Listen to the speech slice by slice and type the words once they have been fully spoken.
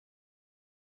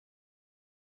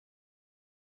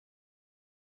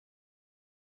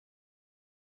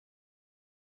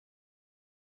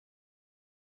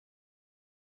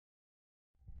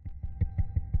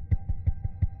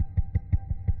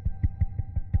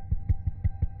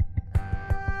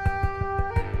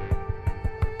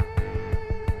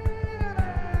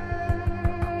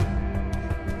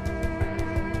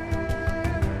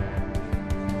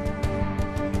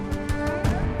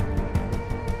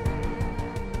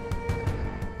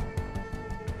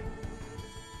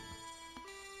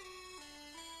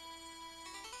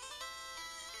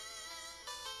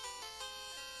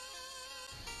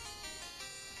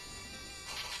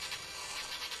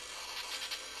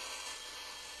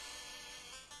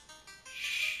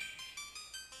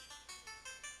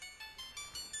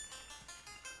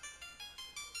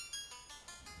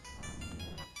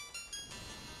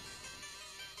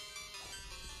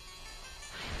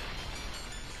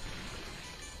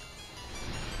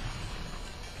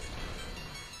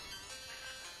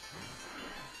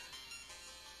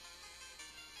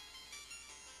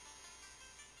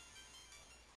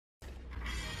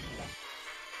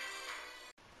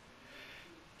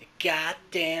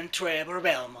goddamn Trevor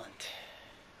Belmont.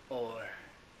 Or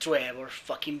Trevor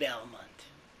fucking Belmont.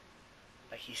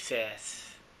 Like he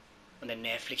says on the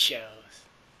Netflix shows.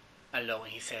 I love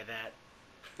when he said that.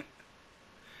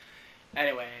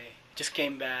 Anyway, just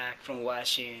came back from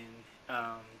watching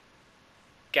um,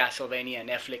 Castlevania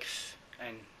Netflix,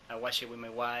 and I watched it with my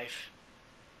wife,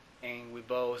 and we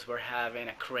both were having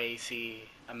a crazy,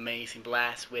 amazing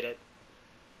blast with it,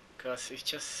 cause it's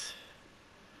just,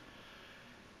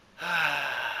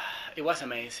 it was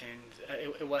amazing.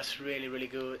 It was really, really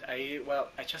good. I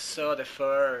just saw the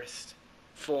first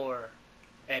 4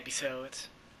 episodes,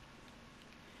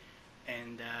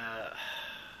 and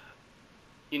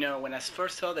when I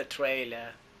first saw the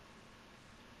trailer,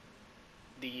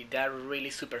 that really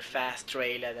super fast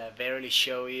trailer that barely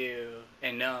show you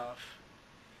enough.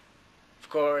 Of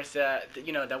course, that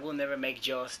will never make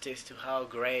justice to how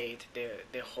great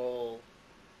the whole,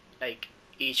 like,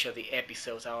 each of the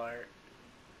episodes are,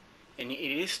 and it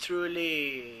is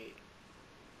truly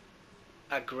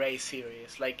a great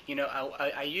series. Like,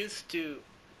 I used to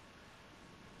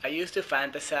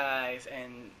fantasize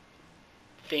and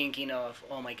thinking of,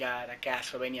 oh my god, a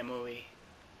Castlevania movie,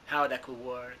 how that could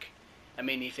work. I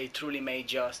mean, if they truly made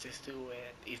justice to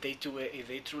it, if they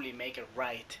truly make it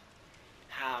right,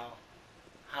 how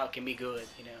how it can be good,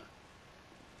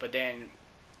 But then,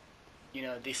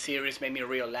 this series made me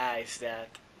realize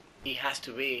that it has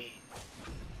to be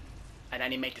an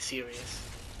animated series,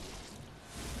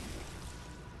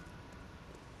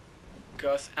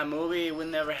 because a movie will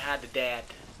never have the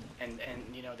depth and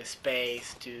the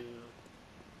space to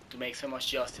make so much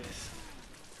justice.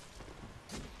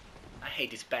 I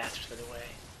hate these bastards, by the way.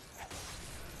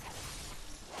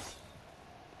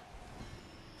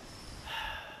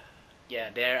 Yeah,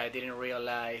 there I didn't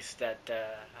realize that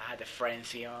I had a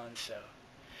frenzy on. So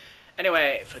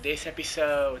anyway, for this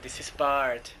episode, this is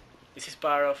part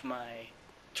of my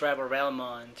Trevor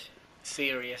Belmont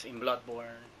series in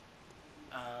Bloodborne.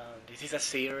 This is a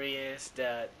series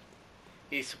that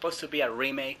is supposed to be a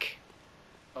remake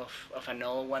of an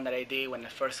old one that I did when I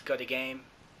first got the game.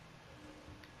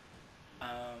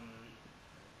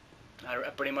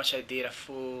 Pretty much I did a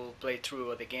full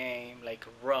playthrough of the game, like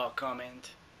raw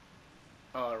comment,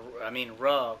 or I mean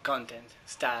raw content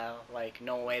style, like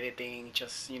no editing,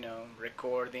 just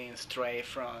recording straight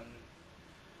from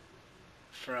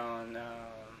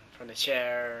the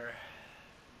chair,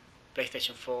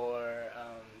 PlayStation 4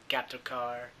 capture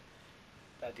card.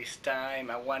 But this time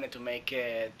I wanted to make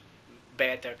it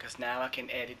better because now I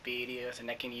can edit videos and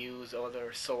I can use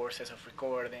other sources of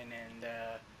recording, and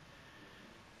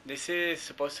this is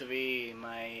supposed to be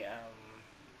my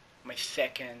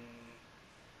second.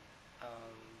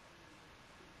 Um,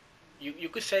 you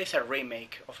could say it's a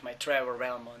remake of my Trevor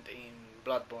Belmont in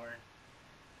Bloodborne.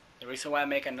 The reason why I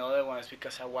make another one is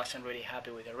because I wasn't really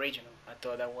happy with the original. I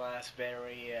thought that was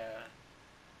very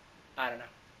I don't know,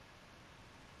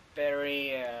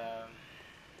 very.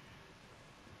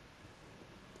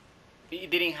 It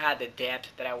didn't have the depth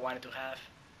that I wanted to have.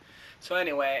 So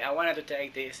anyway, I wanted to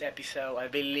take this episode. I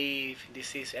believe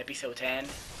this is episode 10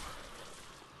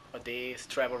 of this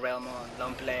Trevor Belmont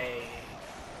Longplay.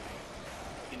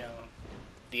 You know,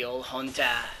 the old hunter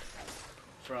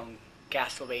from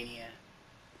Castlevania.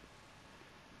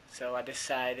 So I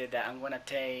decided that I'm gonna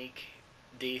take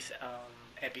this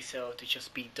episode to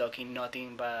just be talking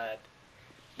nothing but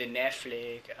the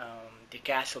Netflix, the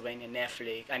Castlevania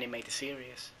Netflix animated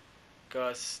series,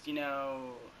 because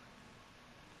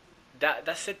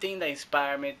that's the thing that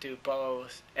inspired me to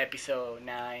post episode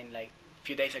 9 like a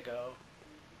few days ago,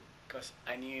 because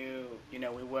I knew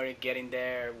we were getting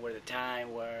there with the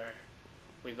time where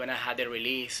we're gonna have the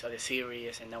release of the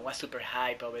series, and I was super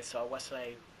hype of it. So I was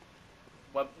like,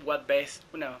 what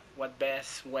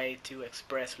best way to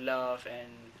express love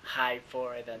and hype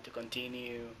for it than to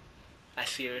continue a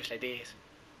series like this,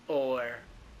 or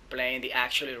playing the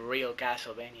actually real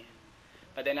Castlevania.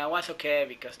 But then I was okay,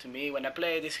 because to me, when I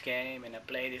play this game and I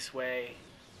play this way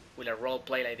with a role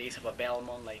play like this of a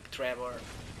Belmont like Trevor,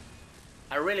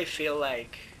 I really feel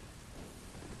like,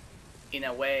 in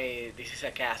a way, this is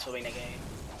a Castlevania game,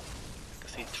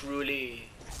 because it really,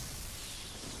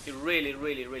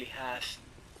 really, really has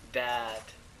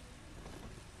that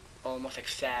almost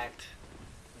exact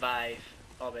vibe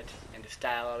of it and the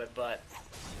style of it, but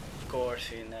of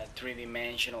course in a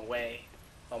three-dimensional way,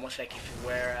 almost like if it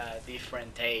were a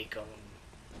different take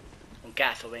on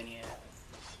Castlevania.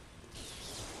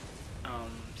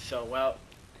 So well,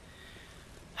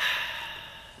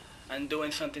 I'm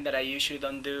doing something that I usually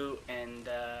don't do, and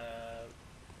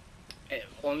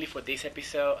only for this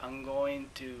episode I'm going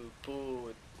to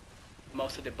put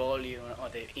most of the volume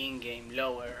of the in-game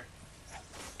lower,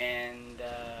 and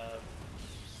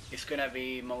it's gonna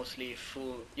be mostly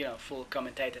full, full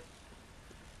commentated.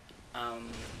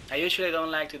 I usually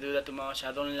don't like to do that too much.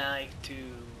 I don't like to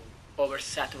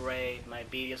oversaturate my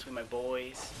videos with my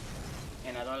voice,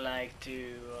 and I don't like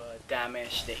to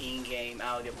damage the in-game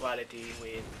audio quality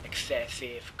with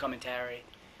excessive commentary.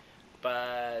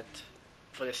 But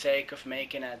for the sake of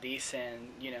making a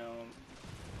decent,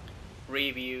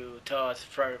 review, thoughts,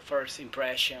 first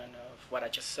impression of what I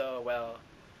just saw, well,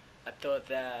 I thought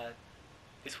that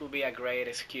this would be a great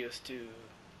excuse to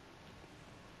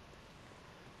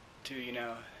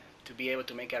be able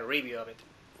to make a review of it.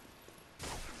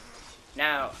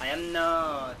 Now, I am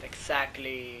not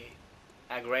exactly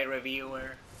a great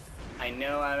reviewer. I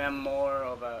know I am more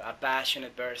of a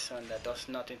passionate person that does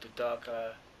nothing to talk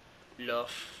love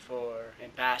for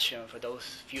and passion for those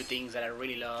few things that I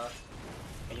really love.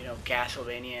 And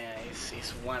Castlevania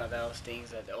is one of those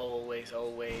things that always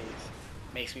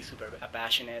makes me super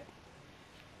passionate.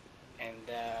 And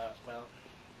well,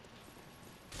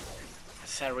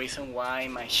 that's a reason why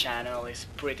my channel is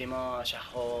pretty much a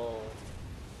whole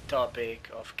topic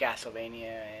of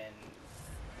Castlevania,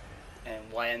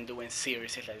 and why I'm doing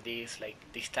series like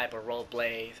this type of role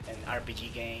plays and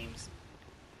RPG games,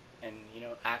 and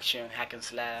action hack and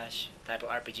slash type of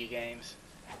RPG games.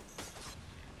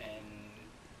 And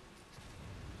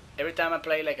every time I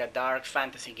play like a dark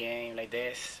fantasy game like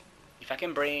this, if I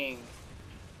can bring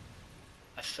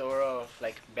a sort of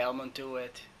like Belmont to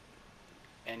it,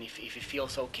 and if it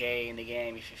feels okay in the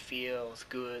game, if it feels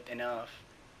good enough,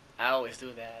 I always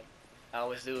do that. I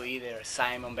always do either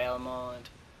Simon Belmont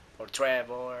or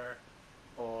Trevor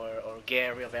or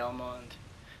Gary Belmont,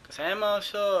 because I've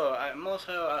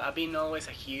been always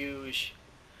a huge,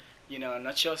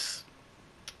 not just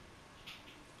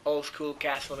old school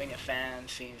Castlevania fan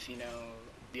since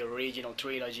the original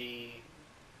trilogy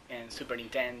and Super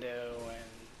Nintendo,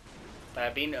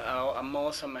 but I'm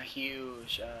also a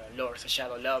huge Lords of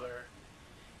Shadow lover.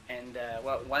 And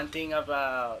one thing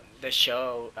about the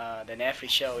show, the Netflix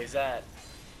show, is that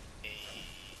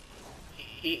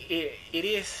it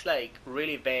is like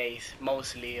really based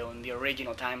mostly on the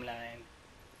original timeline.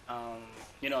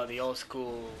 The old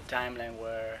school timeline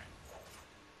where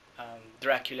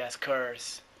Dracula's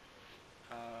Curse,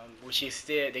 which is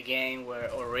the game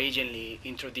where originally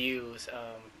introduced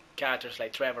characters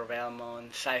like Trevor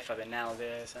Belmont, Sypha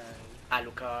Bernaldez, and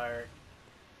Alucard.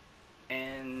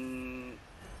 And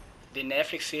the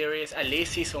Netflix series, at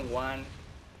least season 1,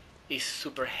 is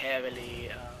super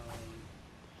heavily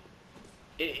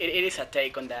it is a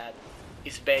take on that.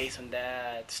 It's based on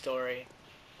that story,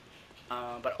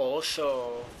 but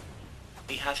also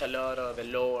it has a lot of the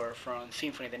lore from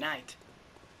Symphony of the Night,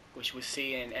 which we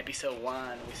see in episode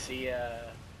 1. We see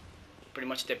pretty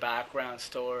much the background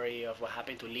story of what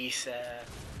happened to Lisa.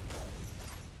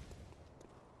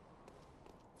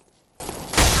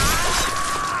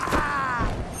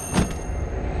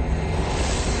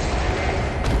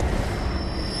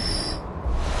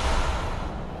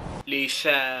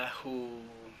 Lisa, who,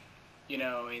 in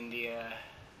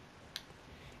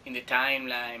the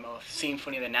timeline of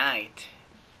Symphony of the Night,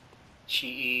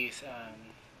 she is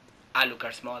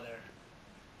Alucard's mother,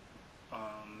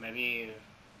 maybe,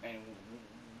 and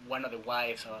one of the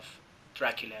wives of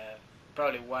Dracula,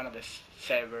 probably one of the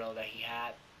several that he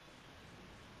had.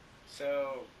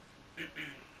 So,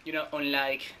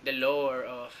 unlike the lore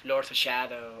of Lords of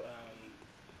Shadow,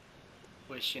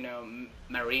 which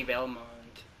Marie Belmont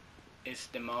is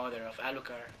the mother of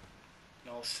Alucard,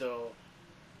 and also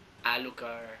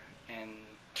Alucard and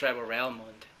Trevor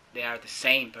Belmont, they are the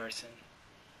same person.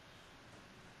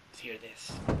 Let's hear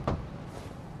this.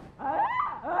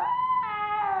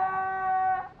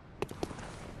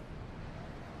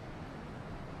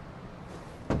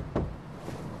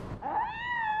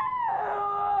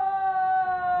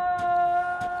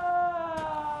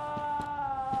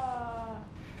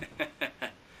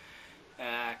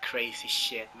 Crazy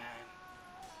shit, man.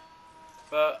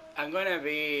 But I'm gonna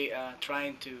be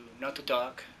trying to not to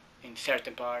talk in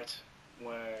certain parts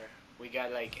where we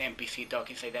got like NPC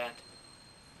talkings like that.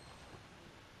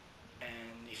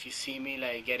 And if you see me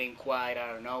like getting quiet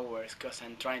out of nowhere, it's because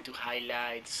I'm trying to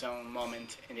highlight some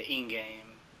moment in the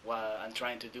in-game while I'm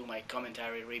trying to do my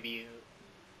commentary review.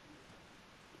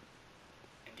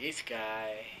 And this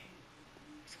guy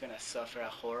is gonna suffer a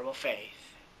horrible fate.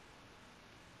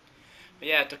 But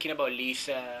yeah, talking about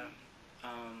Lisa,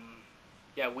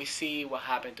 yeah, we see what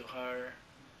happened to her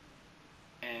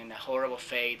and a horrible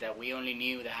fate that we only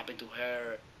knew that happened to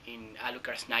her in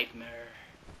Alucard's nightmare.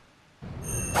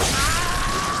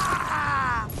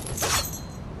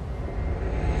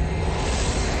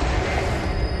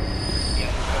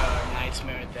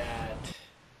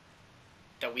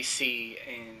 we see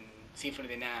in Symphony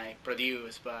of the Night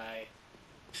produced by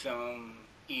some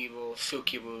evil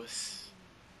succubus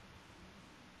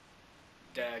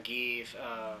that give,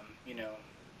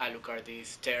 Alucard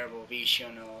this terrible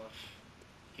vision of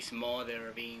his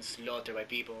mother being slaughtered by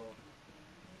people.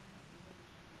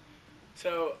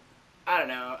 So, I don't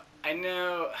know. I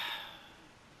know,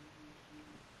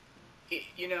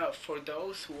 for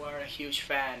those who are a huge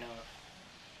fan of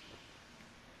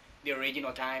the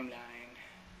original timeline,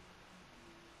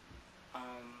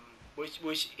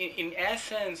 which in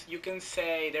essence you can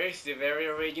say there is the very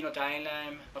original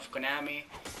timeline of Konami,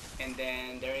 and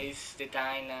then there is the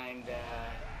timeline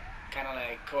that kind of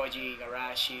like Koji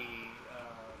Igarashi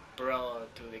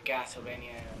brought to the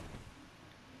Castlevania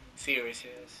series.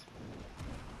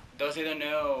 Those who don't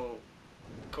know,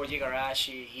 Koji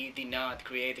Igarashi, he did not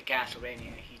create the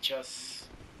Castlevania. He just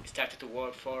started to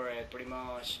work for it pretty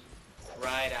much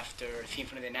right after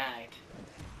Symphony of the Night.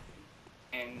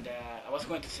 And I was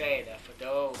going to say that for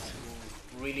those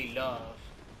who really love,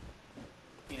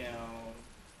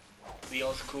 the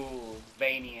old school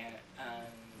Vania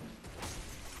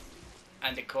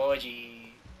and the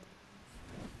Koji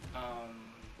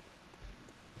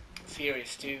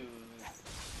series too,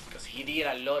 because he did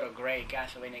a lot of great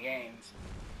Castlevania games.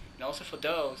 And also for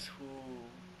those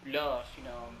who love,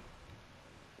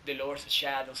 the Lords of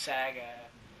Shadow saga,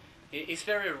 it's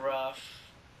very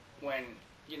rough when,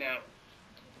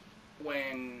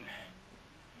 when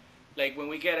when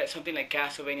we get something like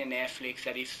Castlevania Netflix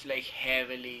that is like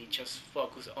heavily just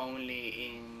focused only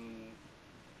in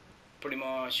pretty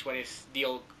much what is the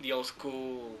old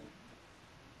school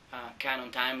canon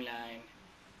timeline,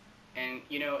 and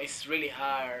it's really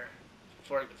hard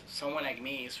for someone like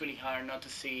me. It's really hard not to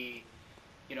see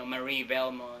Marie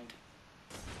Belmont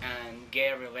and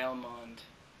Gabriel Belmont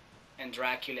and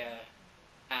Dracula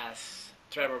as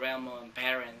Trevor Belmont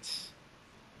parents,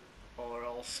 or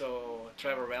also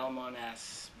Trevor Belmont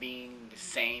as being the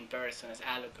same person as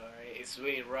Alucard. It's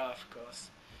really rough because,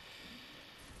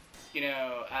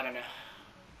 I don't know.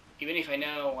 Even if I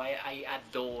know, I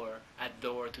adore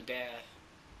to death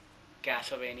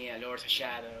Castlevania, Lords of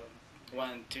Shadow,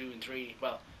 1, 2, and 3.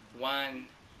 Well, 1,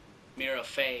 Mirror of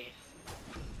Faith,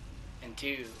 and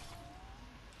 2.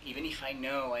 Even if I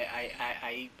know, I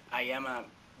am a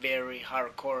very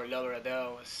hardcore lover of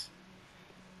those.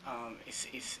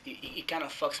 It kind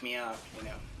of fucks me up.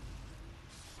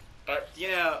 But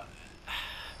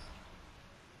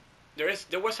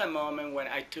there was a moment when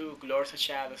I took Lords of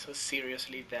Shadow so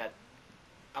seriously that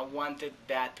I wanted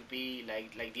that to be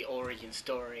like the origin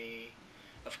story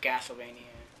of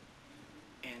Castlevania,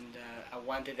 and I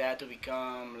wanted that to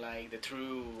become like the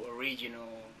true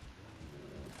original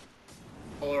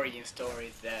origin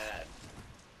story that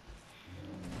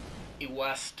it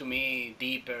was to me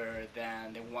deeper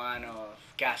than the one of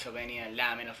Castlevania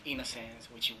Lament of Innocence,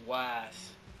 which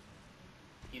was,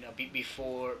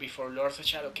 before Lords of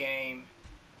Shadow came,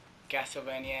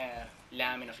 Castlevania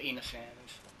Lament of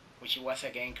Innocence, which was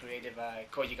again created by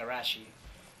Koji Igarashi.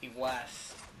 It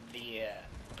was the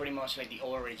pretty much like the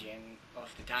origin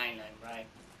of the timeline, right?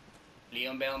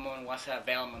 Leon Belmont was a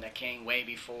Belmont that came way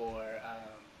before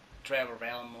Trevor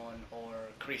Belmont or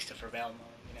Christopher Belmont.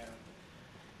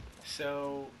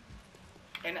 So,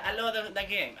 and I love that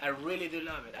game. I really do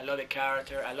love it. I love the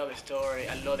character. I love the story.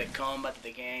 I love the combat of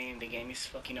the game. The game is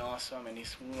fucking awesome, and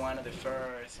it's one of the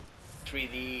first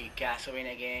 3D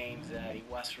Castlevania games that it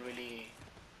was really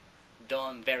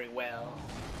done very well.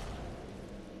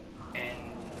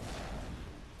 And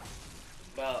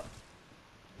well,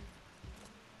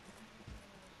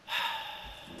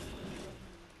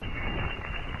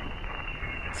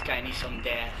 this guy needs some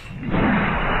death.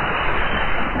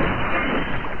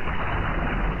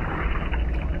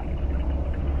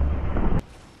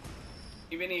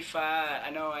 Even if I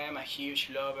know I am a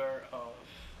huge lover of,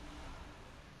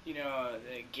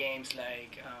 the games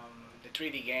like the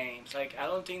 3D games. Like, I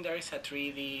don't think there is a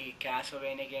 3D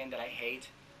Castlevania game that I hate.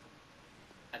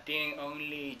 I think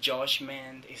only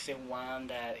Judgment is the one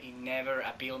that it never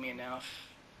appealed me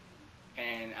enough,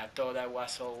 and I thought that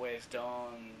was always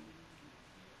done.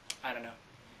 I don't know.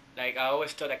 Like, I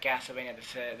always thought that Castlevania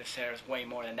deserves way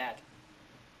more than that.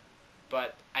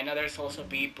 But I know there's also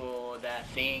people that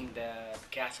think that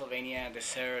Castlevania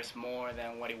deserves more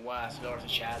than what it was, Lords of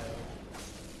Shadow.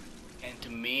 And to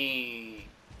me,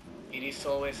 it is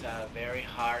always a very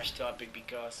harsh topic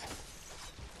because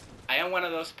I am one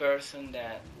of those persons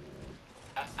that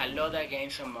I love that game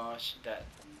so much that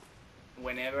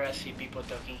whenever I see people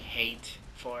talking hate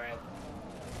for it,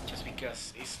 just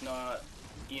because it's not,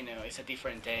 it's a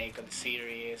different take of the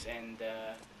series, and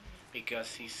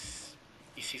because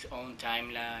it's his own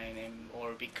timeline,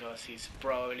 or because it's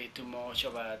probably too much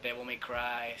of a Devil May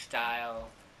Cry style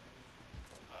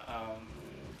um,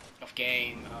 of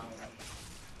game.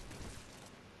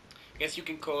 I guess you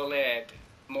can call it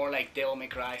more like Devil May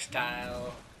Cry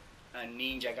style,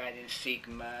 Ninja Gaiden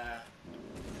Sigma,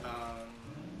 um,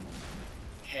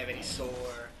 Heavenly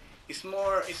Sword. It's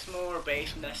more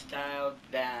based on that style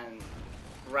than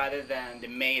rather than the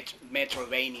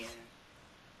Metrovania.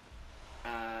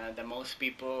 That most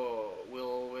people will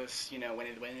always,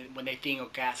 when they think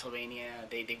of Castlevania,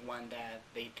 they want that.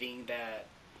 They think that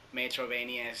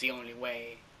Metrovania is the only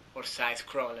way, or side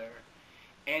scroller.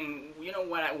 And you know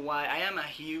what? Why I am a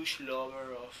huge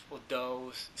lover of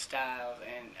those styles,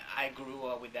 and I grew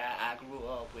up with that. I grew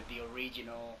up with the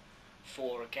original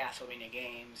four Castlevania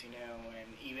games, and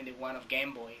even the one of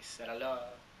Game Boys that I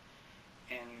love.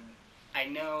 And I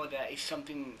know that it's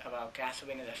something about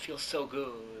Castlevania that feels so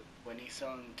good when it's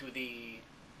on 2D,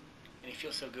 and it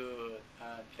feels so good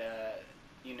that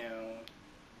you know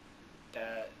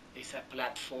that it's a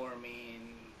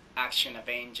platforming action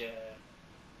adventure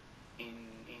in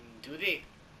in 2D.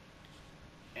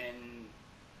 And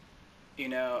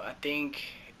I think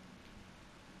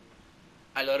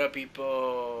a lot of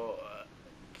people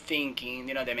thinking,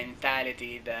 the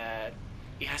mentality that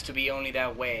it has to be only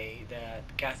that way, that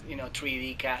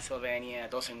 3D Castlevania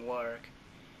doesn't work.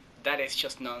 That is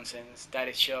just nonsense. That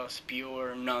is just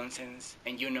pure nonsense,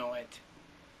 and you know it.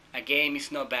 A game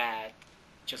is not bad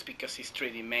just because it's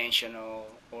three-dimensional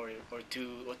or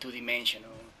two-dimensional.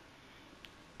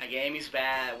 A game is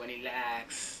bad when it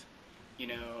lacks,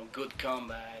 good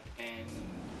combat and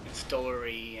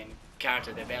story and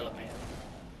character development.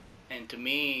 And to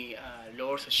me,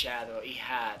 Lords of Shadow, it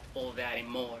had all that and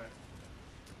more.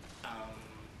 Um,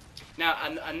 Now,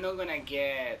 I'm not gonna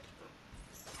get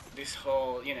this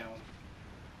whole,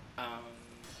 um,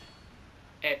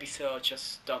 episode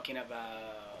just talking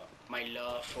about my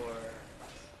love for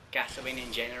Castlevania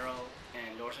in general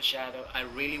and Lords of Shadow. I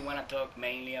really want to talk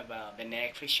mainly about the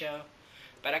Netflix show,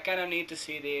 but I kind of need to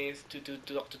see this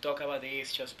to talk about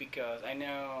this just because I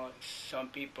know some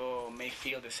people may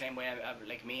feel the same way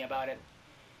like me about it,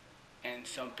 and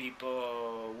some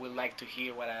people would like to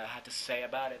hear what I had to say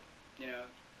about it. You know.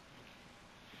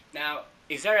 Now,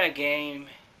 is there a game,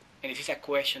 and this is a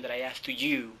question that I ask to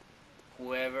you,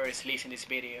 whoever is listening to this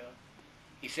video,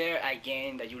 is there a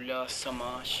game that you love so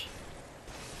much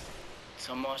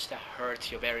that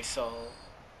hurts your very soul,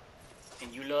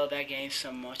 and you love that game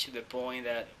so much to the point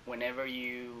that whenever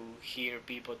you hear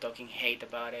people talking hate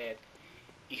about it,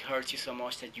 it hurts you so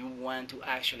much that you want to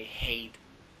actually hate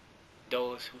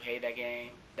those who hate that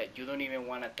game, that you don't even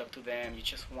want to talk to them, you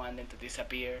just want them to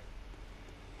disappear?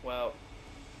 Well,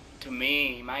 to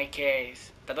me, in my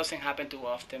case, that doesn't happen too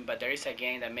often, but there is a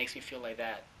game that makes me feel like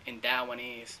that, and that one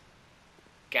is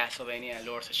Castlevania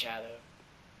Lords of Shadow.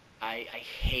 I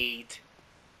hate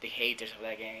the haters of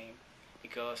that game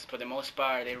because for the most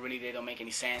part they don't make any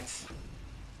sense.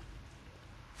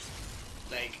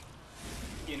 Like,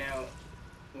 you know,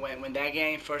 when that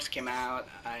game first came out,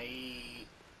 I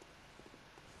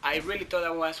really thought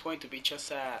that was going to be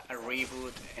just a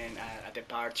reboot and a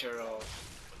departure of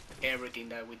everything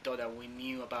that we thought that we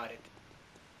knew about it.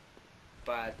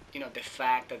 But the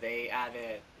fact that they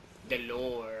added the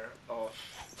lore of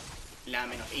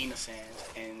Lament of Innocence,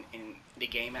 and the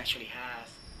game actually has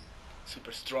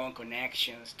super strong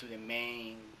connections to the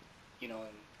main, you know,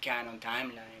 canon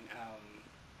timeline.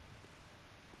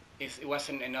 It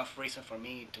wasn't enough reason for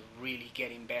me to really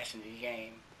get invested in the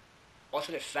game.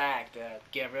 Also, the fact that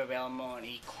Gabriel Belmont,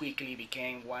 he quickly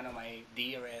became one of my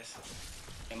dearest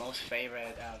and most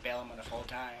favorite Belmont of all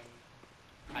time,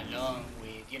 along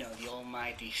with the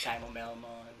almighty Simon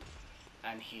Belmont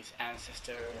and his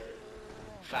ancestor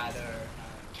father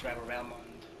Trevor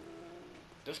Belmont.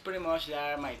 Those pretty much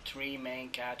are my three main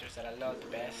characters that I love the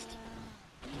best,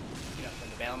 from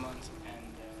the Belmonts,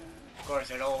 and of course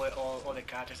there are all the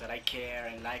characters that I care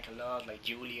and like a lot, like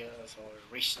Julius or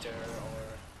Richter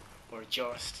or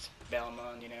Jost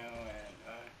Belmont, and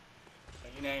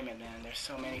you name it, man. There's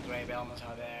so many great Belmonts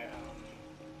out there.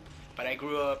 But I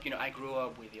grew up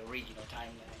with the original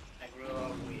timeline. I grew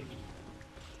up with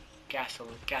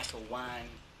Castle One,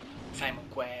 Simon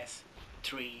Quest,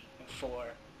 3 and 4.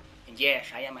 And yes,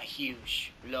 I am a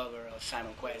huge lover of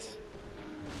Simon Quest.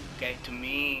 Okay, to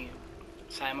me,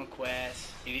 Simon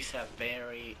Quest, it is a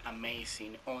very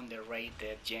amazing,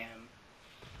 underrated gem.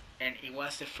 And it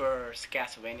was the first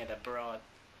Castlevania that brought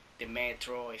the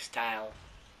Metro style,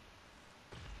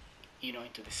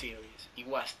 into the series. It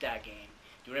was that game.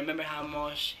 You remember how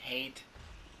much hate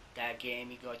that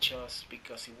game it got just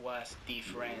because it was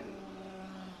different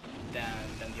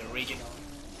than the original.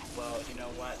 Well, you know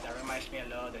what? That reminds me a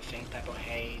lot of the same type of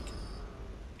hate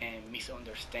and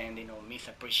misunderstanding or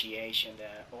misappreciation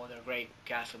that other great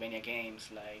Castlevania games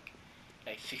like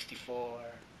 64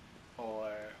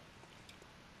 or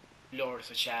Lords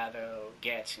of Shadow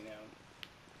gets.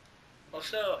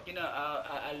 Also,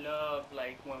 I love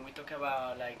like when we talk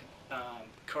about like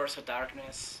Curse of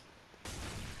Darkness.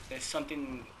 There's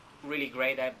something really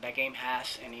great that that game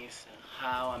has, and is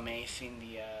how amazing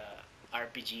the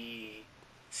RPG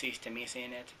system is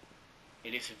in it.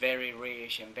 It is very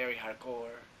rich and very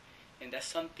hardcore, and that's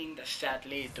something that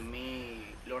sadly to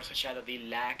me Lords of Shadow did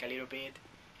lack a little bit,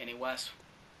 and it was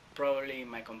probably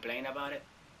my complaint about it.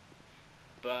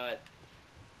 But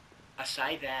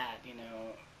aside that,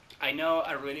 I know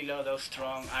I really love those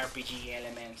strong RPG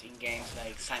elements in games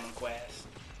like Simon Quest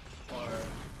or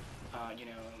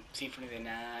Symphony of the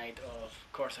Night, of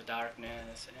Course of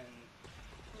Darkness, and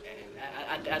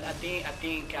I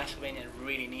think Castlevania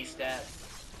really needs that,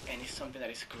 and it's something that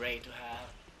is great to have.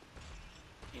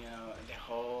 The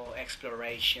whole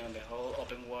exploration, the whole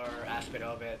open world aspect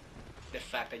of it, the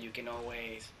fact that you can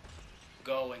always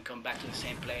go and come back to the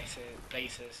same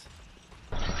places.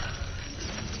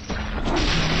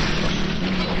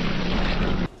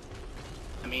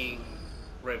 I mean,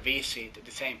 revisit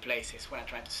the same places. What I'm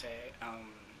trying to say.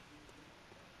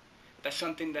 That's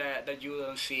something that you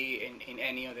don't see in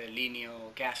any of the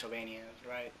lineal Castlevanias,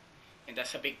 right? And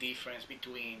that's a big difference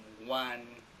between 1,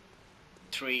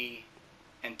 3,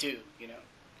 and 2,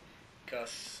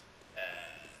 because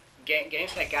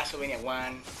games like Castlevania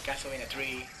 1, Castlevania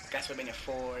 3, Castlevania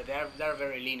 4, they're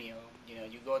very lineal.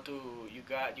 You go to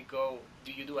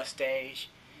you do a stage,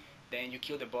 then you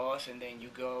kill the boss, and then you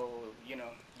go,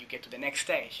 you get to the next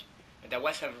stage. And that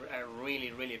was a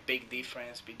really really big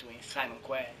difference between Simon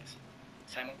Quest.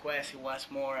 Simon Quest, it was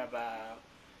more about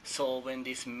solving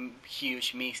this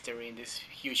huge mystery, this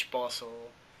huge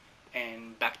puzzle,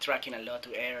 and backtracking a lot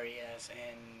to areas,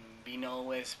 and being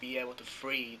always be able to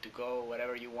free to go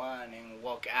whatever you want and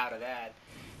walk out of that.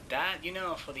 That,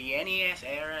 for the NES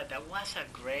era, that was a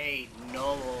great,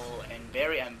 novel, and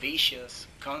very ambitious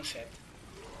concept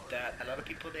that a lot of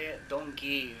people there don't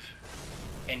give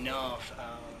enough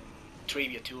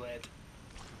tribute to it.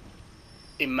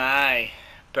 In my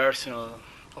personal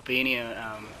opinion,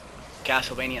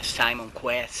 Castlevania Simon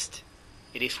Quest,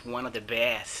 it is one of the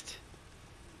best,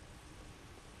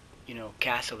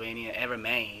 Castlevania ever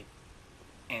made,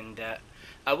 and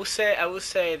I would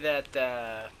say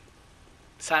that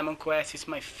Simon Quest is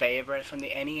my favorite from the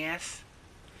NES,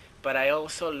 but I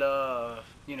also love,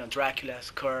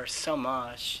 Dracula's Curse so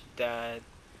much that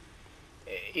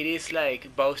it is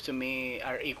like both to me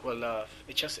are equal love.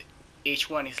 It's just each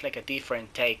one is like a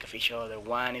different take of each other.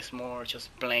 One is more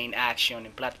just plain action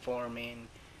and platforming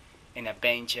and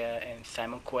adventure, and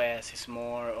Simon Quest is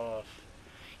more of,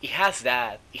 it has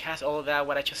that. It has all that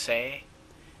what I just say,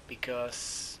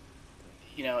 because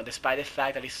despite the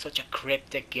fact that it's such a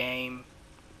cryptic game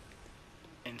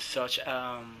and such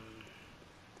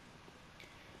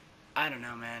I don't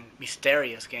know, man,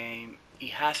 mysterious game,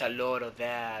 it has a lot of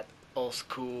that old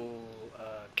school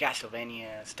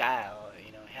Castlevania style.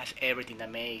 It has everything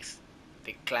that makes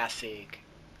the classic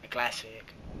a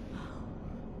classic.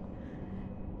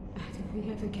 How did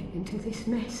we ever get into this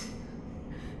mess?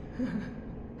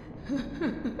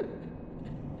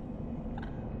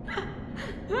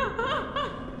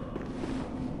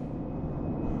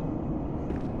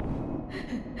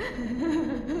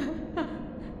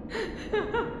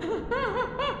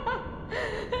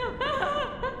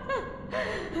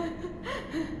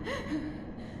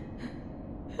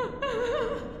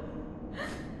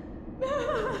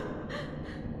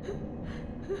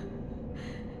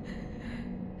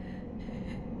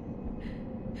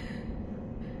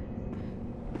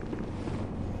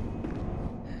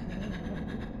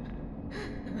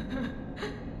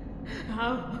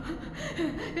 Oh,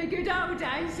 the good old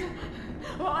days.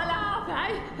 What are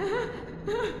they?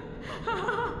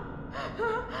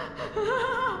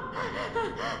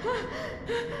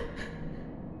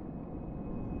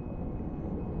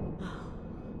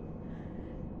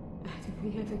 How did we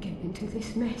ever get into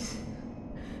this mess?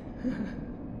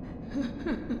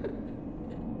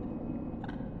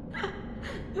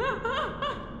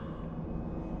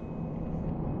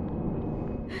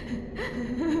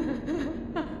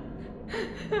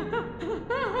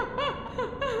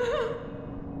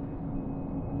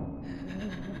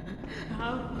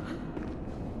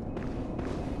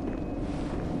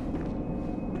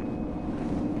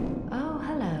 Oh,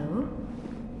 hello.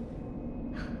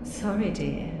 Sorry,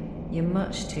 dear. You're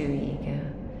much too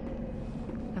eager.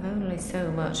 I've only so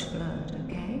much blood,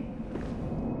 okay?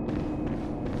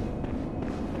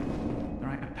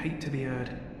 Hate to be heard.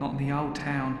 Not in the old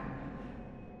town.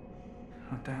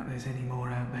 I doubt there's any more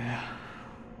out there.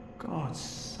 God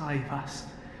save us.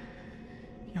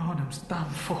 Yarnum's done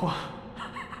for.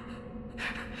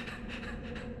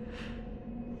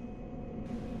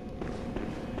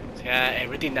 Yeah,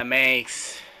 everything that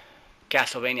makes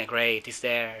Castlevania great is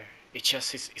there. It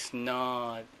just it's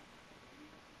not.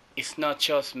 It's not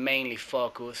just mainly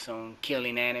focused on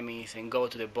killing enemies and go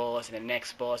to the boss and the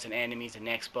next boss and enemies, the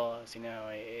next boss. You know,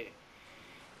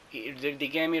 the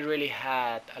game really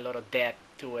had a lot of depth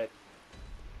to it.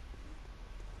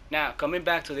 Now, coming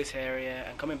back to this area,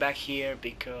 I'm coming back here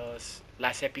because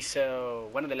last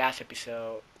episode, one of the last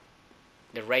episode,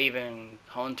 the Raven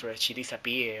Huntress, she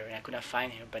disappeared and I could not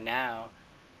find her. But now,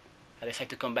 I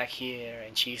decided to come back here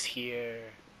and she's here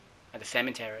at the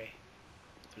cemetery.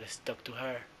 So let's talk to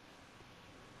her.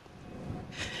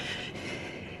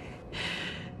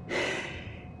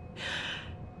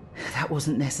 That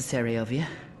wasn't necessary of you,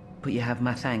 but you have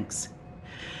my thanks.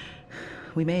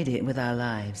 We made it with our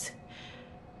lives.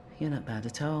 You're not bad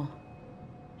at all.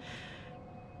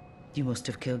 You must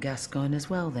have killed Gascoigne as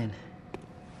well, then.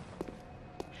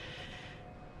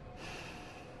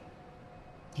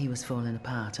 He was falling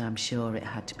apart, I'm sure it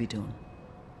had to be done.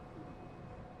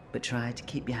 But try to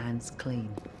keep your hands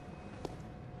clean.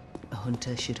 A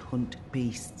hunter should hunt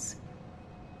beasts.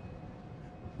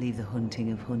 Leave the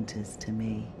hunting of hunters to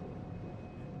me.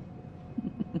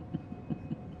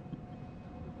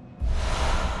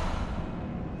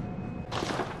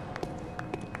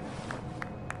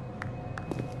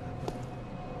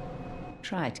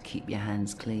 Try to keep your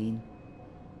hands clean.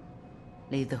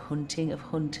 Leave the hunting of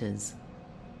hunters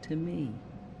to me.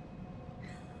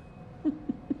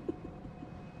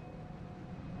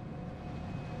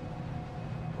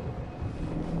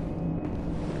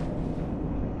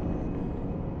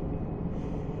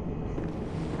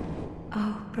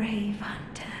 Oh, brave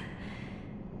hunter,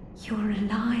 you're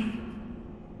alive.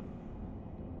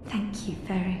 Thank you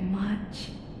very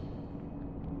much.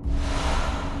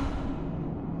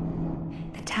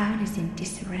 The town is in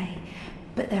disarray,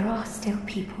 but there are still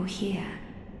people here.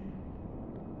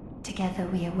 Together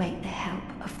we await the help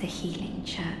of the healing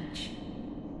church.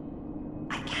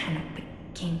 I cannot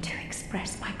begin to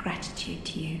express my gratitude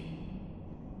to you.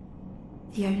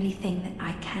 The only thing that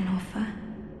I can offer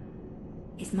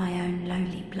is my own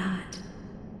lowly blood,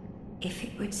 if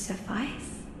it would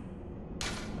suffice.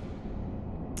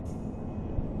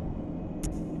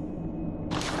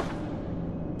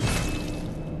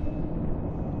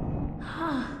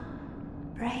 Ah,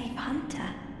 brave hunter.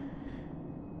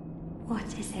 What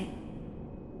is it?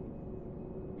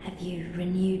 Have you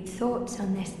renewed thoughts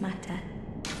on this matter?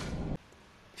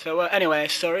 So anyway,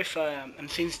 sorry if I'm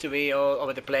seems to be all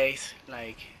over the place,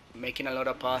 like making a lot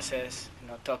of pauses,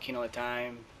 not talking all the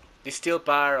time. It's still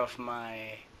part of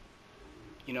my,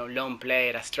 long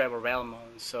play as Trevor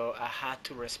Belmont. So I had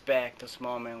to respect those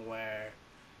moments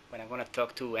when I'm gonna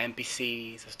talk to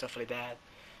NPCs or stuff like that.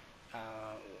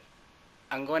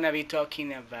 I'm gonna be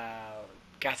talking about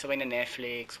Castlevania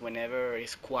Netflix whenever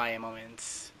it's quiet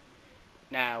moments.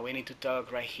 Now we need to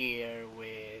talk right here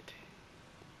with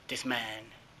this man.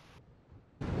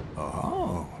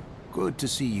 Oh, good to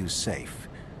see you safe.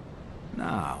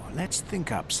 Now, let's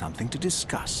think up something to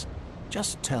discuss.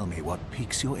 Just tell me what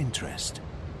piques your interest.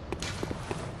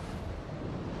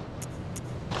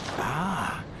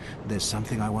 Ah, there's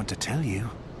something I want to tell you.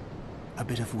 A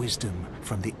bit of wisdom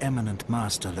from the eminent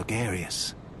master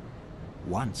Logarius.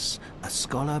 Once, a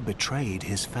scholar betrayed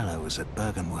his fellows at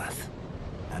Bergenworth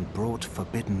and brought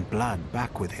forbidden blood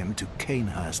back with him to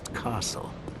Canehurst Castle.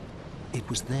 It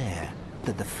was there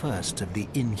that the first of the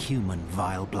inhuman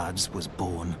Vile Bloods was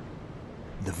born.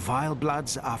 The Vile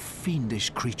Bloods are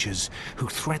fiendish creatures who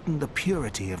threaten the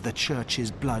purity of the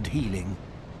Church's blood healing.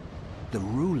 The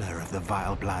ruler of the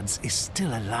Vile Bloods is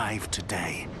still alive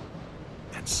today.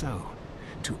 And so,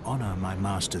 to honor my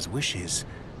master's wishes,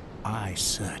 I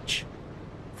search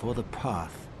for the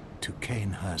path to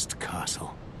Canehurst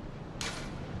Castle.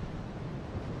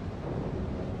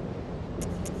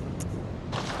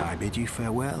 I bid you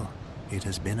farewell. It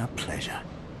has been a pleasure.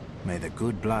 May the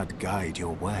good blood guide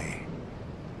your way.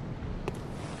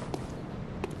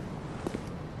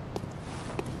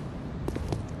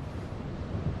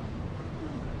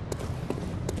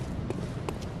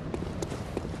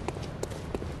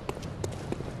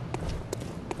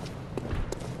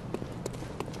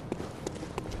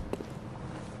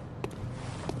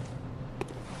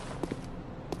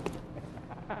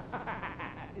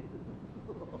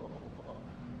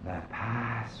 The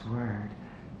password.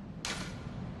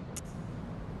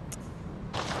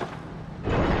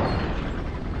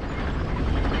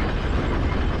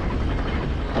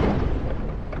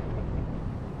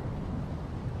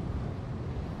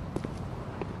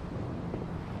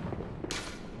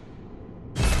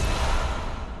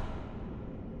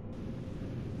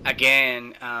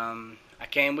 again, I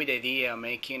came with the idea of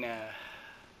making a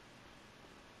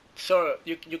sort of,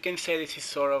 you can say this is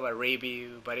sort of a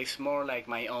review, but it's more like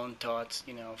my own thoughts,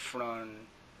 from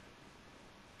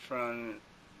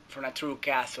from a true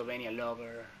Castlevania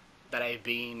lover that I've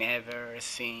been ever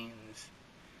since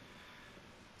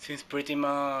pretty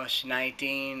much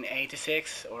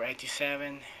 1986 or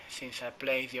 87, since I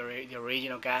played the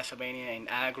original Castlevania, and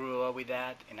I grew up with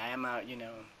that, and I am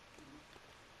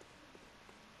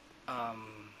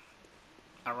um,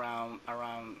 around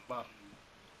well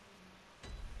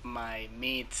my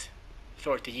mid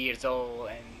 30 years old,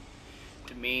 and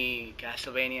to me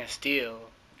Castlevania still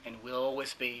and will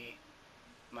always be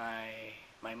my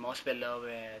my most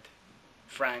beloved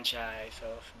franchise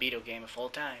of video game of all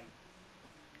time.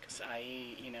 Cause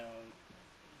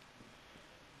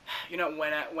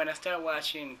when I started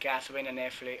watching Castlevania on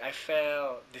Netflix, I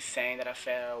felt the same that I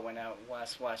felt when I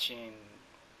was watching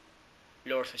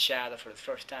Lords of Shadow for the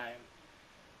first time.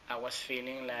 I was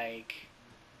feeling like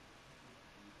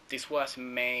this was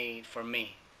made for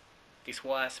me. This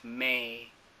was made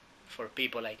for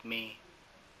people like me.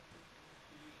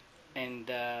 And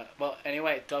well,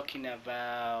 anyway,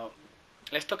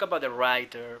 let's talk about the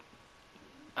writer.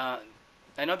 Uh,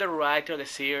 Another writer of the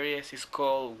series is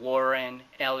called Warren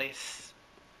Ellis.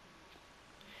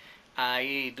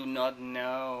 I do not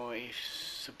know if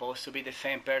it's supposed to be the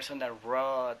same person that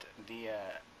wrote the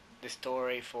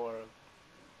story for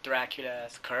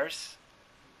Dracula's Curse.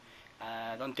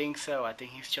 I don't think so. I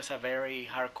think he's just a very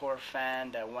hardcore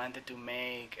fan that wanted to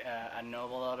make a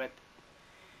novel of it.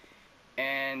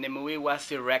 And the movie was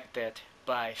directed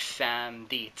by Sam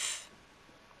Dietz.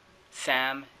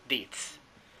 Sam Dietz.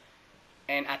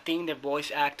 And I think the voice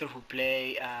actor who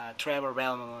played Trevor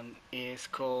Belmont is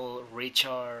called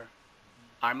Richard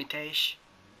Armitage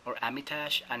or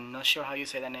Armitage. I'm not sure how you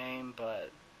say the name,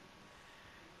 but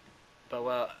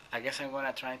well, I guess I'm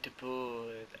gonna try to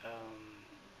put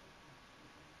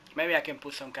maybe I can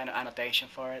put some kind of annotation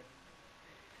for it.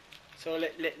 So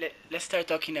let's start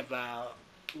talking about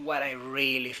what I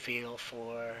really feel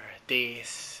for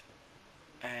this.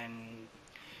 And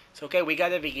so, okay, we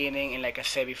got the beginning, and like I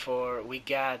said before, we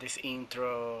got this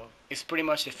intro. It's pretty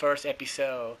much the first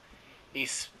episode.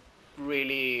 It's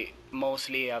really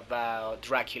mostly about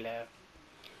Dracula,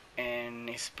 and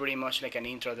it's pretty much like an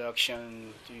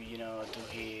introduction to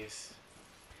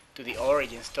to the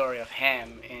origin story of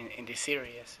him in the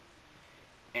series.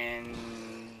 And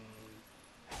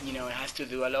it has to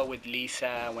do a lot with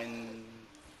Lisa when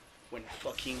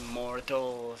fucking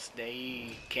mortals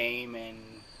they came and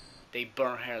they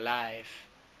burned her alive,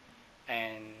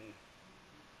 and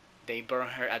they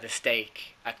burned her at the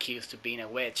stake, accused of being a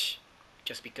witch,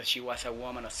 just because she was a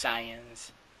woman of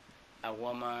science, a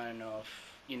woman of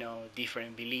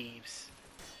different beliefs.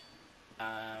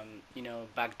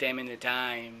 Back then in the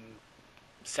time,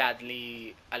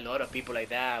 sadly, a lot of people like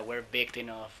that were victim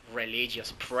of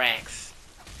religious pranks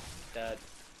that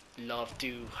love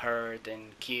to hurt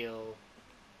and kill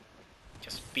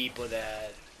just people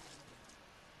that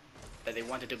they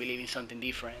wanted to believe in something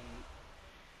different.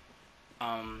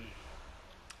 Um,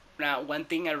 Now, one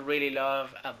thing I really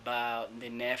love about the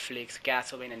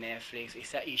Castlevania Netflix,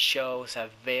 is that it shows a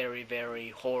very, very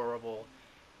horrible,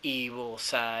 evil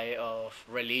side of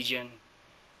religion,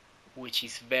 which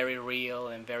is very real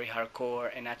and very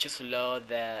hardcore. And I just love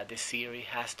that the series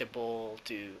has the ball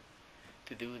to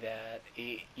do that.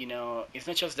 It's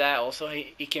not just that. Also,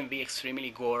 it can be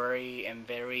extremely gory and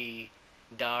very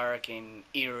dark and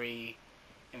eerie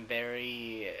and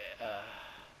very.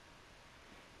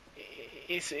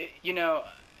 It's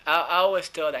I always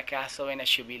thought that Castlevania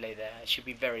should be like that. It should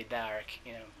be very dark.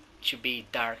 It should be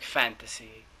dark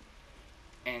fantasy,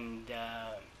 and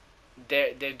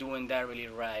they're doing that really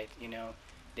right.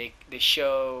 They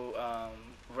show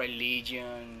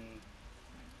religion,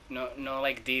 not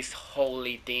like this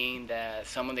holy thing that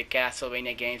some of the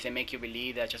Castlevania games, they make you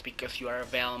believe that just because you are a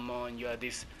Belmont, you are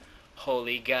this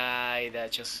holy guy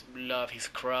that just love his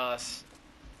cross.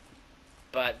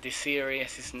 But the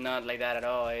series is not like that at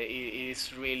all. It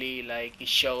is really like it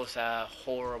shows a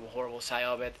horrible, horrible side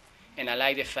of it, and I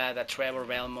like the fact that Trevor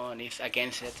Belmont is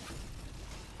against it.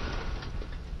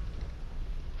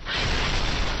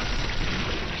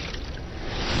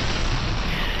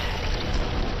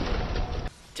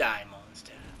 Die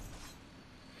monster.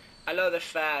 I love the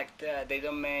fact that they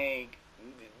don't make,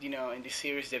 in the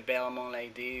series the Belmont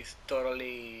like this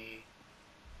totally,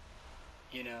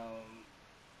 you know,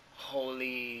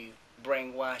 holy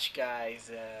brainwashed guys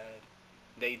that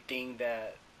they think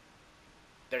that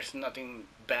there's nothing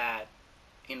bad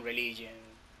in religion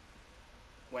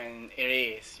when it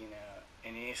is.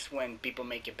 and it's when people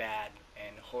make it bad,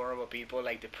 and horrible people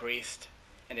like the priest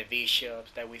and the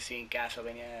bishops that we see in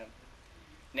Castlevania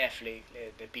Netflix,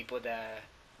 the people that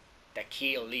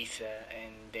kill Lisa,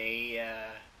 and they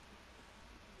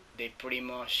pretty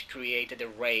much created the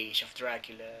rage of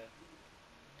Dracula.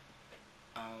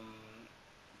 Um,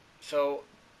 so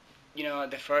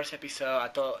the first episode I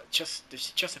thought just the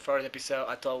first episode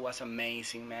I thought was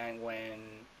amazing, man.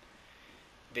 When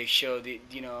they showed it,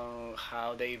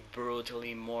 how they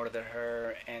brutally murder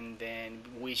her, and then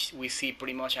we see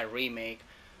pretty much a remake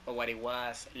of what it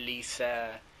was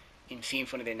Lisa in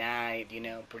Symphony of the Night.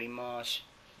 Pretty much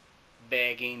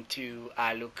begging to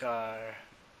Alucard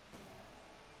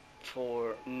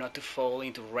for not to fall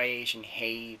into rage and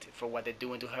hate for what they're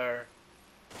doing to her,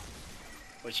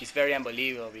 which is very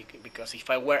unbelievable because if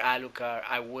I were Alucard,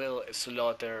 I will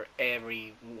slaughter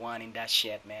everyone in that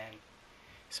shit, man.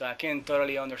 So I can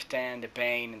totally understand the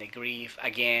pain and the grief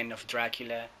again of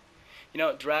Dracula.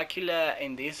 Dracula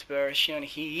in this version,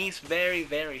 he is very,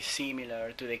 very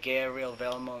similar to the Gabriel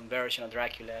Belmont version of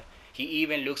Dracula. He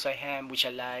even looks like him, which I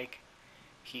like.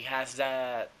 He has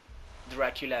that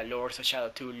Dracula Lords of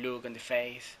Shadow 2 look on the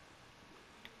face.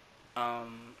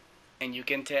 Um, and you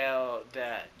can tell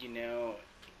that,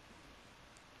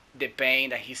 the pain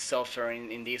that he's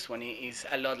suffering in this one is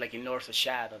a lot like in Lords of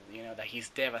Shadow, that he's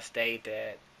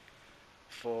devastated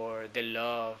for the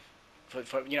love, for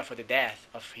the death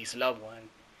of his loved one,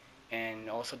 and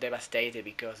also devastated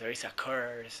because there is a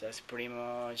curse that's pretty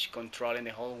much controlling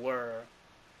the whole world.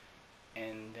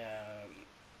 And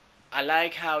I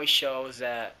like how it shows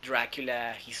that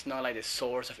Dracula, he's not like the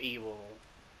source of evil,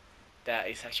 that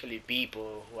it's actually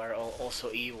people who are also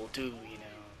evil too,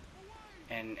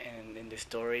 and the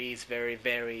story is very,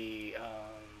 very,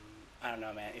 I don't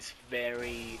know, man, it's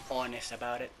very honest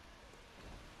about it.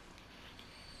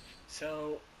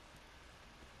 So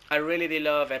I really did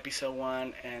love episode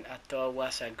one, and I thought it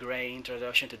was a great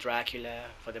introduction to Dracula.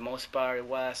 For the most part, it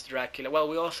was Dracula. Well,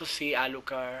 we also see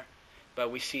Alucard,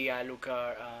 but we see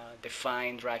Alucard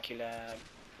define Dracula,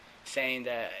 saying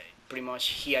that pretty much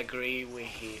he agreed with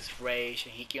his rage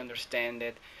and he can understand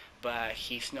it, but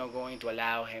he's not going to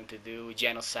allow him to do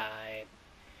genocide,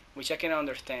 which I can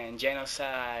understand.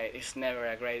 Genocide is never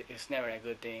a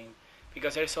good thing,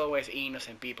 because there's always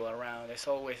innocent people around. There's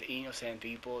always innocent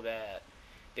people that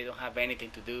they don't have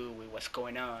anything to do with what's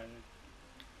going on.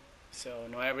 So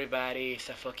not everybody is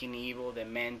a fucking evil,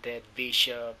 demented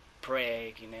bishop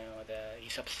prick, that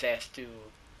he's obsessed to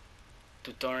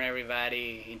turn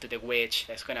everybody into the witch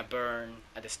that's gonna burn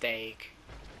at the stake.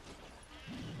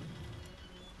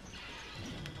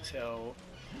 So,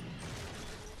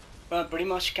 well, pretty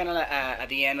much kind of like, at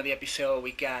the end of the episode,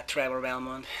 we got Trevor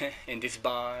Belmont in this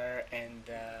bar, and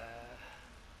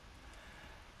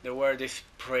there were these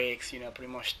pricks, pretty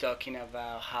much talking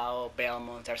about how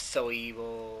Belmonts are so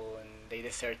evil and they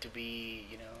deserve to be,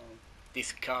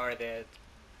 discarded.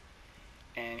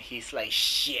 And he's like,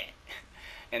 shit.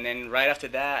 And then right after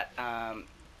that,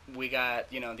 we got,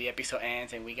 the episode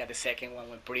ends, and we got the second one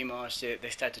when pretty much they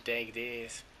start to take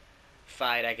this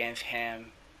fight against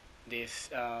him. These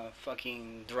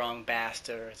fucking drunk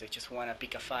bastards. They just want to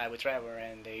pick a fight with Trevor,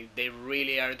 and they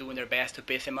really are doing their best to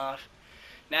piss him off.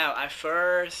 Now, at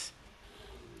first,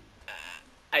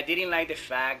 I didn't like the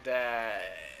fact that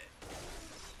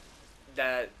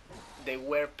they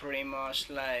were pretty much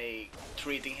like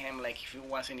treating him like if he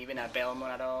wasn't even a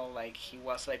Belmont at all. Like he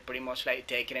was like pretty much like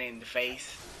taking it in the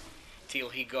face till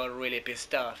he got really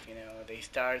pissed off. They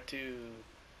start to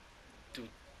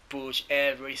push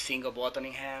every single button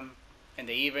in him, and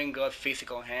they even got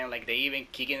physical on him. Like they even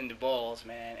kick him in the balls,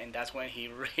 man. And that's when he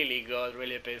really got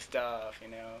really pissed off.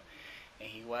 And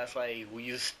he was like, will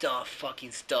you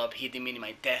fucking stop hitting me in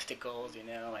my testicles, And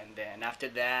then after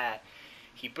that,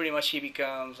 he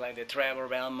becomes like the Trevor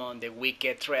Belmont, the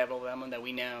wicked Trevor Belmont that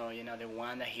we know, the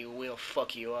one that he will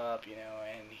fuck you up,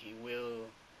 and he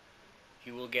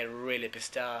will get really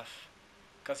pissed off.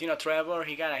 Because, Trevor,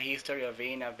 he got a history of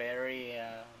being a very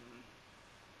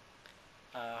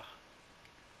uh,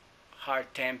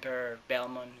 hard-tempered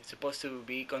Belmont. It's supposed to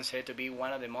be considered to be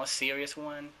one of the most serious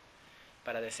one,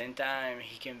 but at the same time,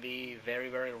 he can be very,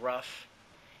 very rough.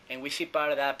 And we see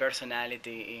part of that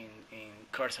personality in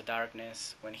Curse of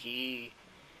Darkness when he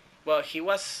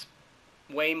was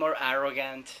way more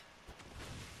arrogant,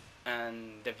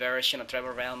 and the version of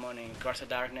Trevor Belmont in Curse of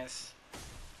Darkness.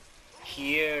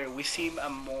 Here we see a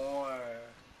more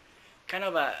kind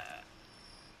of a,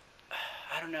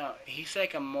 I don't know, he's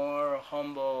like a more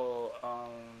humble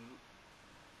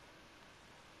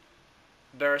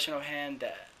version of him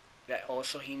that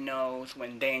also he knows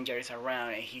when danger is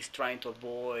around, and he's trying to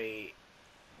avoid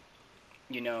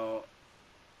you know,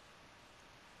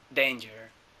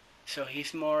 danger. So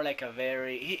he's more like a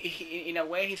very, in a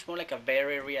way, he's more like a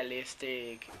very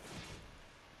realistic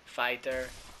fighter.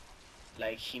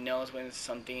 Like he knows when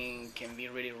something can be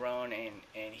really wrong,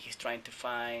 and he's trying to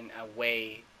find a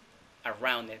way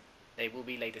around it. That will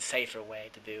be like the safer way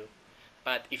to do.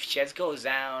 But if Chess goes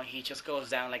down, he just goes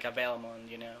down like a Belmont,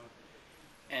 you know.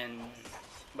 And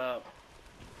well,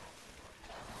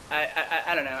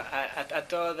 I don't know. I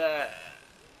thought that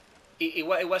it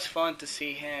was fun to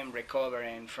see him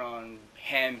recovering from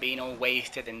him being all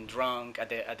wasted and drunk at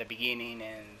the beginning,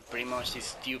 and pretty much these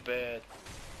stupid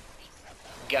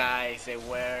guys they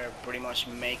were pretty much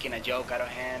making a joke out of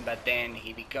him, but then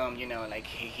he become, you know, like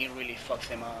he really fucks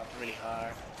them up really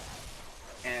hard.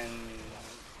 And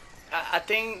I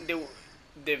think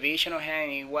the vision of him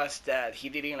it was that he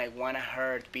didn't like want to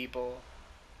hurt people,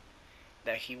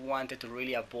 that he wanted to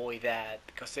really avoid that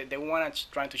because they want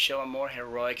to try to show a more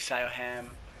heroic side of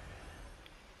him.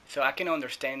 So I can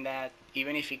understand that,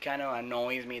 even if it kind of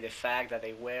annoys me the fact that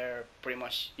they were pretty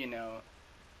much, you know,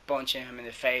 punching him in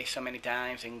the face so many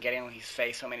times and getting on his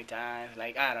face so many times.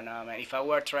 Like, I don't know, man. If I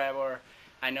were Trevor,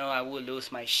 I know I would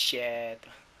lose my shit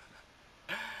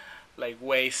like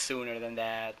way sooner than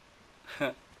that.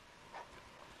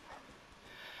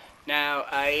 Now,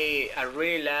 I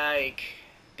really like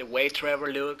the way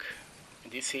Trevor look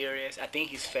in this series. I think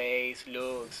his face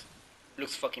looks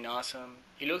fucking awesome.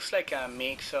 He looks like a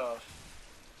mix of,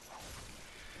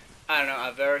 I don't know,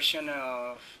 a version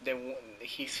of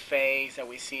his face that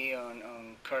we see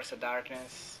on Curse of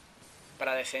Darkness, but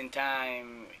at the same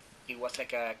time, it was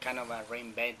like a kind of a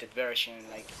reinvented version.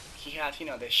 Like he has, you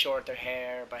know, the shorter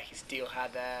hair, but he still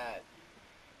had that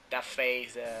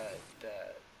face. The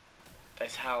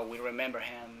that's how we remember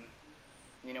him.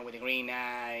 You know, with the green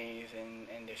eyes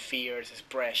and the fierce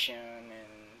expression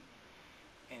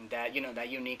and that, you know, that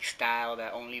unique style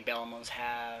that only Belmonts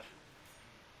have.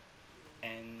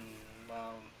 And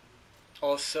well,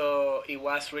 also it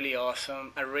was really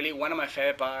awesome. I really One of my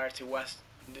favorite parts it was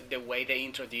the way they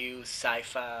introduced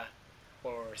Sypha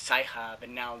or Saiha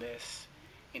Bernaldez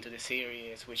into the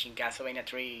series, which in Castlevania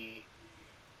 3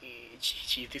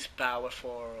 she's this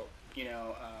powerful, you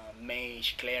know,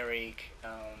 mage, cleric,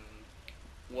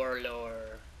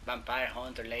 warlord, vampire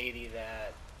hunter lady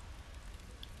that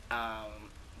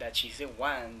she's the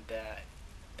one that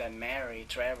married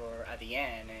Trevor at the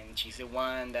end, and she's the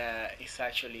one that is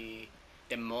actually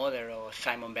the mother of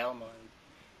Simon Belmont.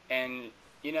 And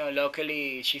you know,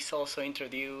 locally, she's also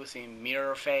introduced in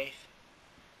Mirror of Faith,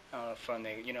 from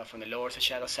the, you know, from the Lords of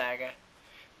Shadow saga.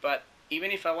 But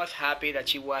even if I was happy that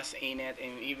she was in it,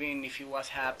 and even if he was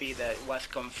happy that it was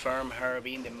confirmed her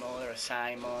being the mother of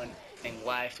Simon and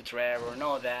wife to Trevor and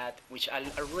all that, which I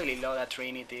really love that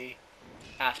Trinity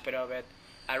aspect of it.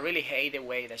 I really hate the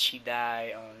way that she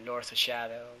died on Lords of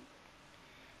Shadow,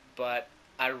 but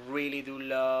I really do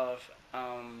love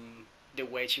the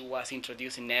way she was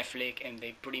introduced in Netflix, and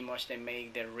they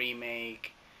make the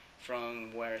remake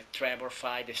from where Trevor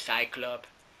fight the Cyclops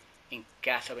in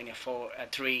Castlevania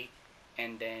 3,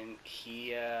 and then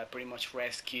he pretty much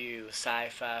rescues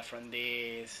Sypha from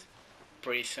this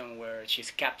prison where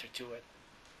she's captured to it.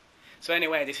 So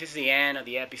anyway, this is the end of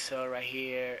the episode right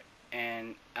here,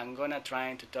 and I'm gonna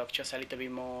try to talk just a little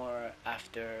bit more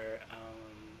after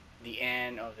the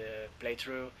end of the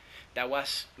playthrough. That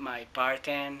was my part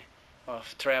 10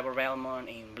 of Trevor Belmont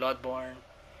in Bloodborne,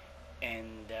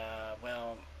 and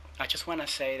well, I just want to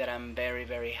say that I'm very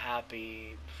very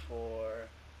happy for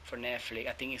Netflix.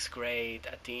 I think it's great.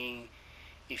 I think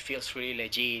it feels really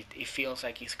legit. It feels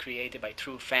like it's created by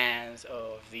true fans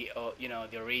of the you know,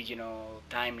 the original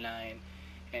timeline,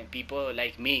 and people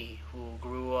like me who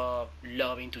grew up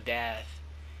loving to death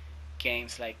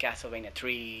games like Castlevania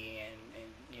 3 and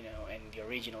you know, and the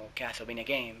original Castlevania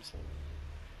games.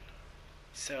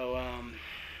 So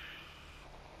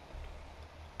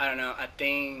I don't know. I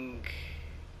think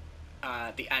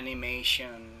the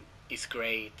animation is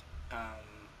great.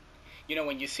 You know,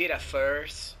 when you see it at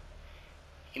first,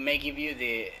 it may give you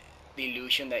the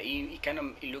illusion that it kind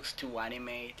of it looks too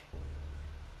animate,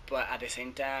 but at the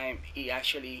same time, it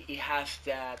has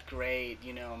that great,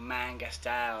 you know, manga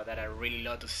style that I really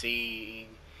love to see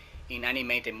in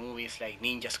animated movies like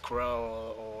Ninja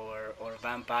Scroll or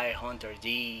Vampire Hunter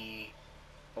D,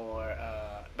 or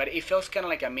but it feels kind of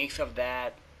like a mix of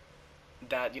that,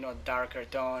 you know, darker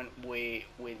tone with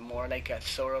more like a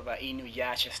sort of a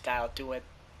Inuyasha style to it.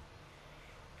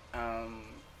 Um,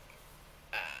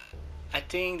 I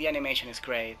think the animation is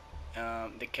great.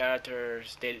 The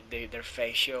characters, their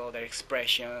facial, their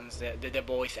expressions, the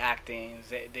voice acting,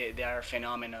 they are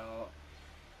phenomenal.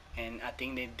 and I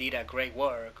think they did a great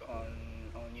work on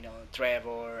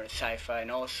Trevor, Sci-Fi, and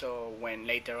also when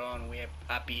later on we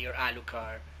appear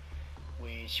Alucard,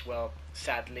 which, well,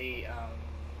 sadly,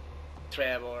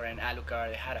 Trevor and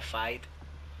Alucard had a fight,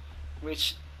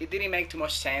 which it didn't make too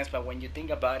much sense. But when you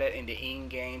think about it, in the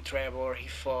in-game, Trevor, he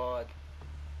fought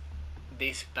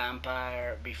this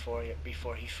vampire before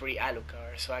he freed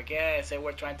Alucard. So I guess they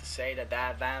were trying to say that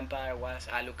that vampire was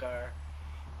Alucard,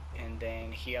 and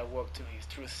then he awoke to his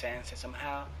true senses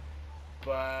somehow.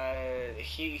 But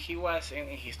he was in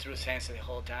his true senses the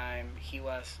whole time. He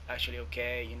was actually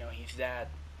okay. He's that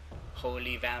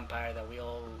holy vampire that we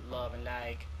all love and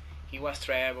like. He was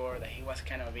Trevor, that he was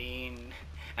kind of being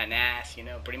an ass,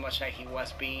 pretty much like he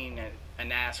was being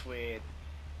an ass with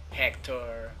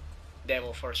Hector,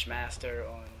 Devil Forge Master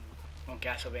on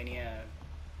Castlevania,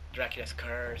 Dracula's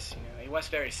Curse. It was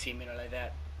very similar like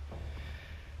that.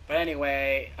 But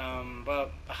anyway,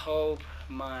 well, I hope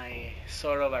my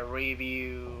sort of a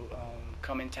review,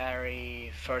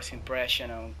 commentary, first impression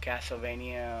on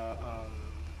Castlevania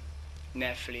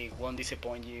Netflix won't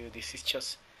disappoint you. This is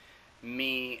just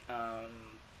me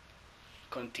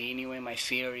continuing my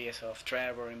series of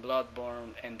Trevor in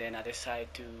Bloodborne, and then I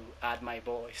decide to add my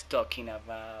voice talking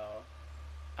about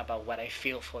what I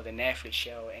feel for the Netflix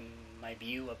show and my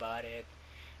view about it.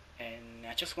 And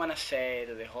I just want to say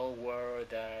to the whole world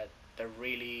that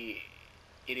really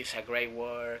it is a great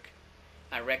work.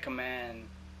 I recommend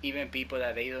even people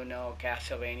that they don't know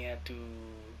Castlevania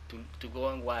to go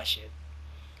and watch it.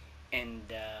 And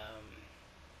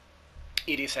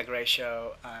it is a great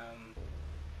show.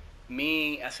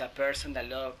 Me as a person that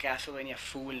love Castlevania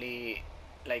fully,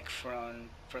 like from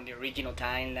the original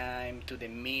timeline to the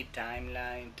mid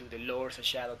timeline to the Lords of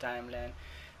Shadow timeline,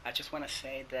 I just want to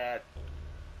say that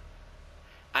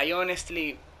I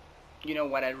honestly,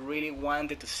 what I really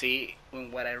wanted to see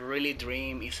and what I really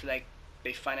dream is like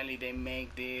they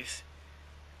make this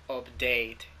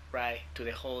update, right, to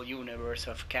the whole universe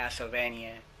of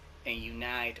Castlevania and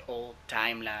unite all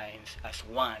timelines as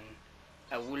one.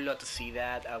 I would love to see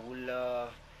that. I would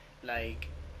love, like,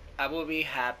 I would be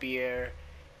happier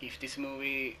if this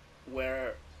movie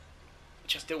were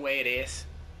just the way it is,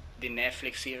 the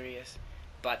Netflix series,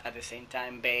 but at the same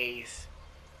time based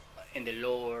in the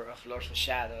lore of Lords of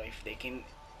Shadow, if they can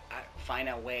find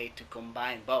a way to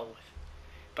combine both.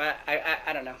 But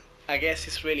I don't know. I guess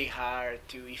it's really hard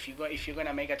to, if you're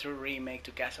gonna make a true remake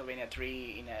to Castlevania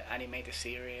 3 in an animated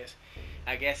series.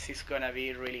 I guess it's gonna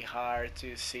be really hard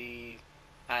to see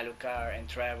Alucard and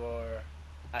Trevor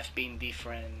as being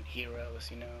different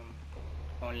heroes.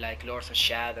 Unlike Lords of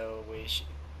Shadow, which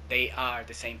they are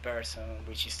the same person,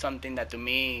 which is something that to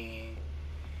me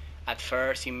at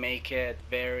first it make it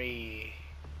very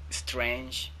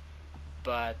strange,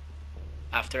 but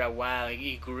after a while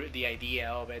it grew, the idea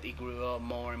of it grew up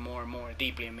more and more and more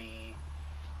deeply in me.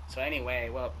 So anyway,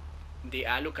 well, the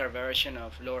Alucard version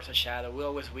of Lords of Shadow will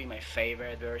always be my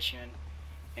favorite version,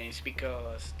 and it's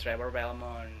because Trevor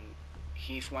Belmont,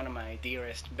 he's one of my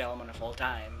dearest Belmont of all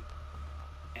time,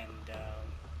 and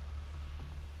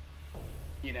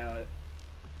you know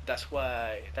that's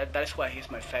why he's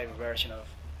my favorite version of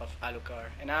Alucard.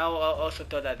 And I also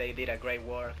thought that they did a great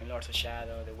work in Lords of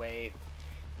Shadow, the way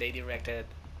they directed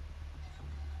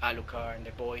Alucard and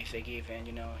the voice they give him,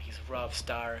 his Rob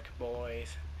Stark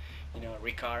voice,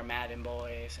 Ricard Madden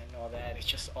voice and all that. It's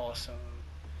just awesome.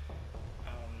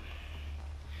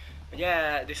 But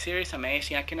yeah, the series is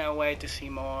amazing. I cannot wait to see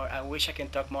more. I wish I can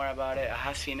talk more about it. I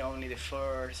have seen only the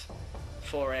first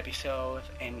 4 episodes,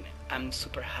 and I'm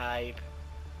super hyped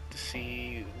to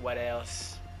see what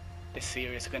else the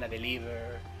series is gonna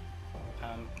deliver.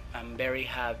 I'm very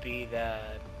happy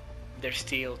that there's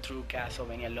still true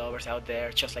Castlevania lovers out there,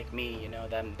 just like me.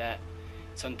 That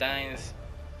sometimes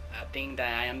I think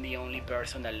that I am the only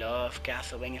person that loves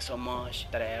Castlevania so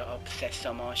much, that I obsess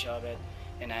so much of it,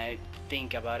 and I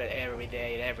think about it every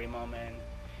day, every moment.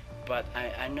 But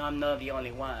I know I'm not the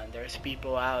only one. There's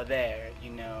people out there,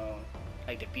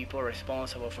 like the people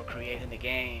responsible for creating the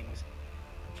games,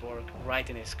 for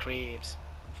writing the scripts,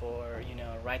 for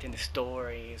writing the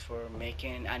stories, for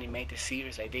making animated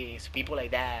series like this. People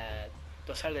like that.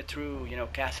 Those are the true,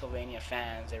 Castlevania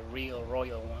fans, the real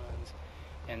royal ones,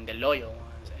 and the loyal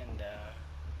ones. And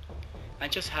I'm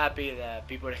just happy that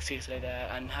people exist like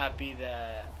that. I'm happy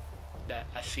that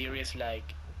a series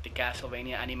like the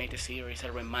Castlevania animated series,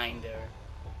 a reminder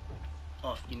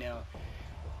of,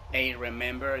 hey,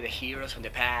 remember the heroes from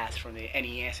the past, from the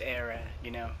NES era,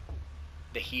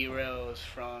 the heroes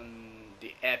from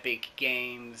the epic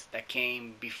games that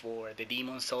came before, the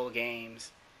Demon Soul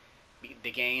games,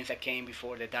 the games that came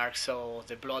before the Dark Souls,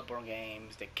 the Bloodborne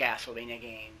games, the Castlevania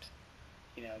games,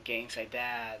 games like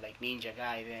that, like Ninja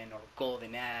Gaiden or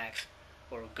Golden Axe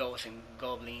or Ghosts and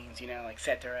Goblins,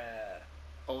 etc.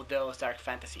 All those dark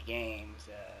fantasy games,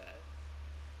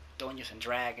 Dungeons and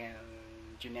Dragons,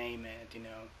 you name it,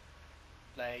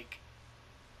 like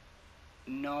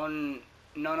none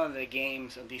of the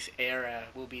games of this era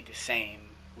will be the same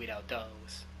without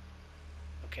those.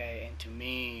 Okay, and to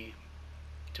me,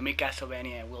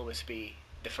 Castlevania will always be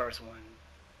the first one,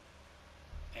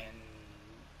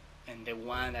 and the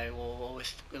one that will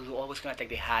always gonna take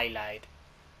the highlight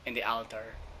in the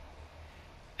altar.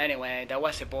 Anyway, that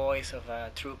was the voice of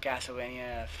a true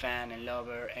Castlevania fan and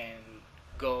lover, and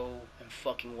go and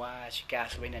fucking watch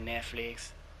Castlevania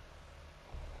Netflix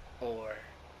or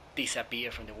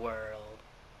disappear from the world.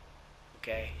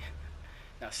 Okay.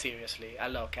 No, seriously, I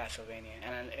love Castlevania,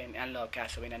 and I love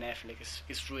Castlevania Netflix.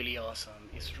 It's really awesome.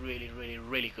 It's really, really,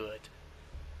 really good.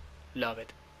 Love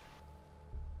it.